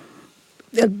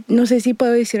no sé si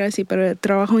puedo decir así, pero el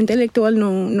trabajo intelectual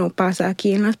no pasa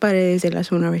aquí en las paredes de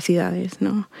las universidades,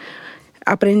 ¿no?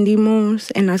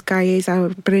 Aprendimos en las calles,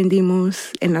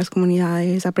 aprendimos en las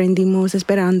comunidades, aprendimos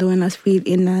esperando en las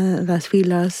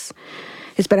filas,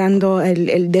 esperando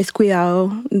el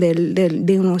descuidado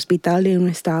de un hospital, de un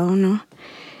estado, ¿no?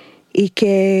 Y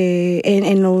que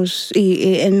en los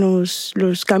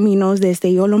caminos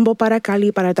desde Yolombo para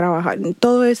Cali para trabajar.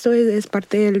 Todo esto es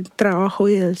parte del trabajo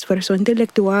y del esfuerzo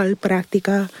intelectual,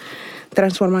 práctica,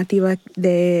 transformativa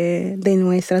de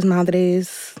nuestras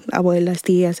madres, abuelas,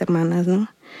 tías, hermanas, ¿no?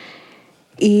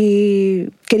 Y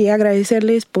quería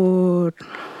agradecerles por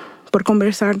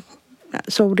conversar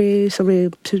sobre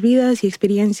sus vidas y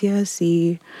experiencias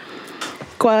y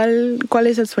cuál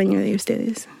es el sueño de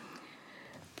ustedes.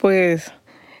 Pues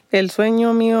el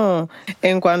sueño mío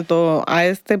en cuanto a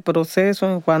este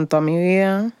proceso, en cuanto a mi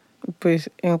vida,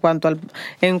 pues en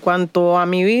cuanto a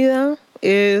mi vida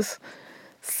es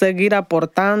seguir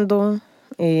aportando,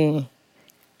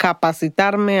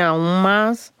 capacitarme aún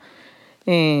más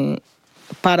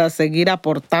para seguir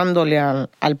aportándole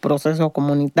al proceso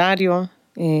comunitario.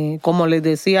 Como les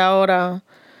decía ahora,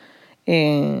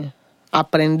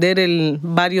 aprender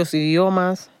varios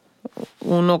idiomas,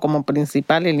 uno como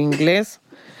principal, el inglés,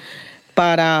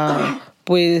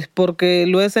 porque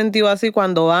lo he sentido así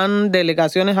cuando van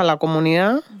delegaciones a la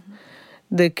comunidad,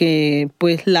 de que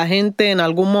pues la gente en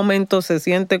algún momento se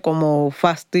siente como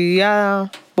fastidiada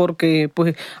porque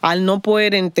pues al no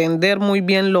poder entender muy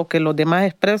bien lo que los demás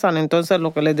expresan, entonces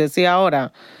lo que les decía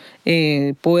ahora,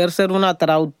 poder ser una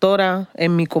traductora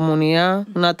en mi comunidad,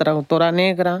 una traductora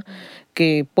negra,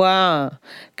 que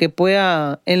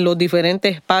pueda en los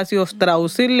diferentes espacios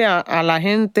traducirle a la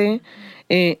gente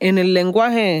en el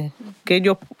lenguaje que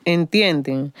ellos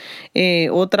entienden.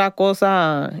 Otra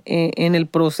cosa, en el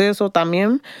proceso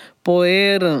también,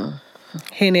 poder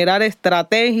generar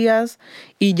estrategias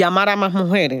y llamar a más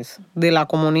mujeres de la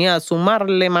comunidad,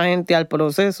 sumarle más gente al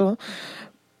proceso,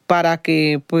 para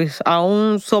que pues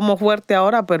aún somos fuertes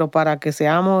ahora, pero para que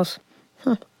seamos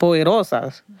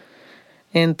poderosas.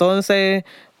 Entonces,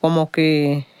 como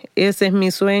que ese es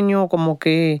mi sueño, como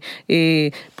que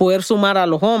poder sumar a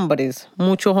los hombres,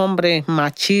 muchos hombres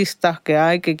machistas que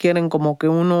hay que quieren como que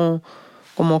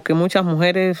muchas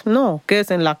mujeres, no,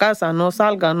 quédese en la casa, no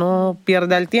salga, no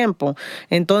pierda el tiempo.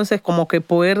 Entonces, como que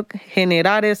poder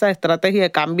generar esa estrategia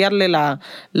de cambiarle la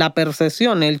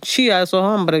percepción, el chi a esos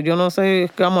hombres. Yo no sé,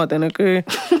 es que vamos a tener que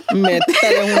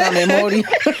meter en una memoria.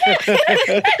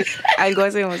 Algo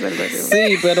hacemos.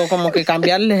 Sí, pero como que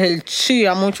cambiarles el chi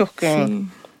a muchos que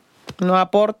no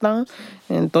aportan.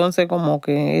 Entonces, como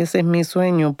que ese es mi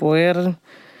sueño, poder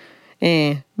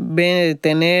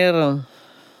tener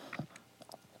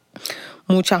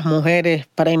muchas mujeres,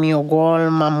 premio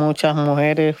Goldman, muchas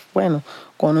mujeres, bueno,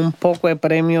 con un poco de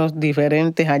premios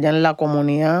diferentes allá en la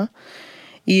comunidad,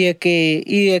 y de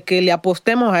que le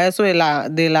apostemos a eso de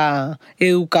la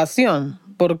educación,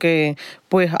 porque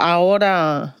pues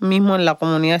ahora mismo en la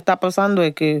comunidad está pasando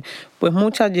de que pues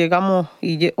muchas llegamos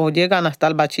o llegan hasta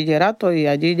el bachillerato y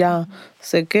allí ya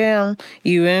se quedan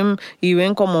y ven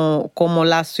como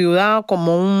la ciudad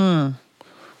como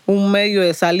un medio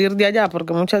de salir de allá,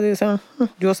 porque muchas dicen,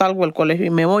 yo salgo del colegio y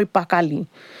me voy para Cali.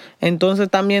 Entonces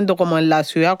están viendo como en la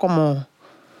ciudad como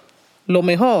lo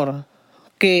mejor,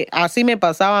 que así me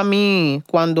pasaba a mí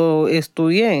cuando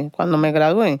estudié, cuando me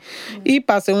gradué. Y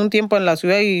pasé un tiempo en la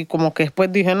ciudad y como que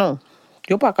después dije, no,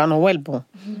 yo para acá no vuelvo.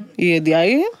 Y desde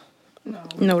ahí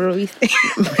no lo viste.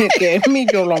 Me quedé en mi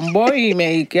Yolombo y me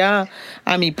dediqué a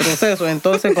mi proceso.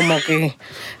 Entonces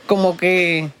como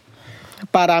que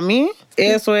para mí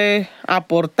eso es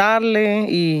aportarle,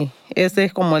 y ese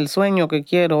es como el sueño que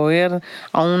quiero, ver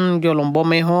a un Yolombo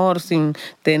mejor sin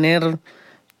tener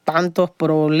tantos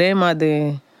problemas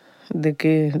de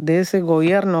ese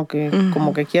gobierno que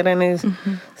como que quieren es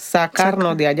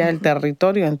sacarnos de allá del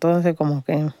territorio. Entonces como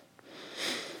que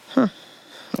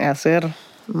hacer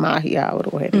magia,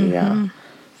 brujería.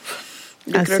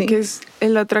 Yo creo que es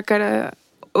en la otra cara,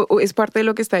 o es parte de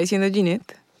lo que está diciendo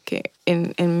Ginette, que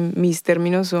en mis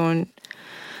términos son...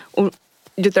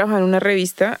 yo trabajaba en una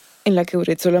revista en la que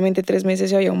duré solamente 3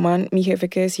 meses y había un man, mi jefe,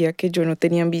 que decía que yo no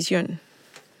tenía ambición.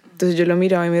 Entonces yo lo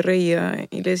miraba y me reía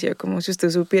y le decía, como si usted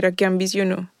supiera qué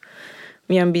ambicionó.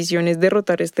 Mi ambición es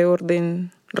derrotar este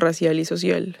orden racial y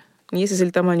social. Y ese es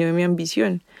el tamaño de mi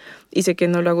ambición. Y sé que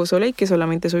no lo hago sola y que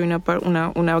solamente soy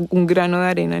un grano de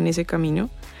arena en ese camino.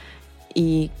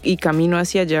 Y camino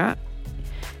hacia allá.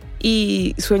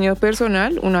 Y sueño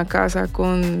personal, una casa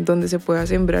donde se pueda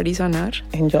sembrar y sanar.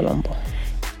 En Yolombo.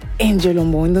 en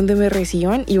Yolombo, en donde me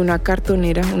reciban, y una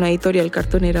cartonera, una editorial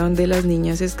cartonera donde las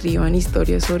niñas escriban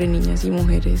historias sobre niñas y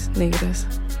mujeres negras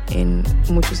en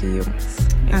muchos idiomas.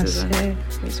 Esos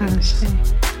son mis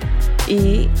sueños.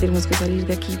 Y tenemos que salir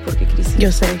de aquí porque Cristina,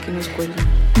 yo sé que nos cuelga.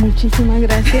 Muchísimas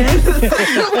gracias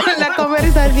por la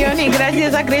conversación y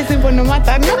gracias a Cristina por no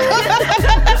matarnos.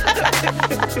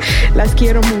 Las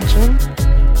quiero mucho.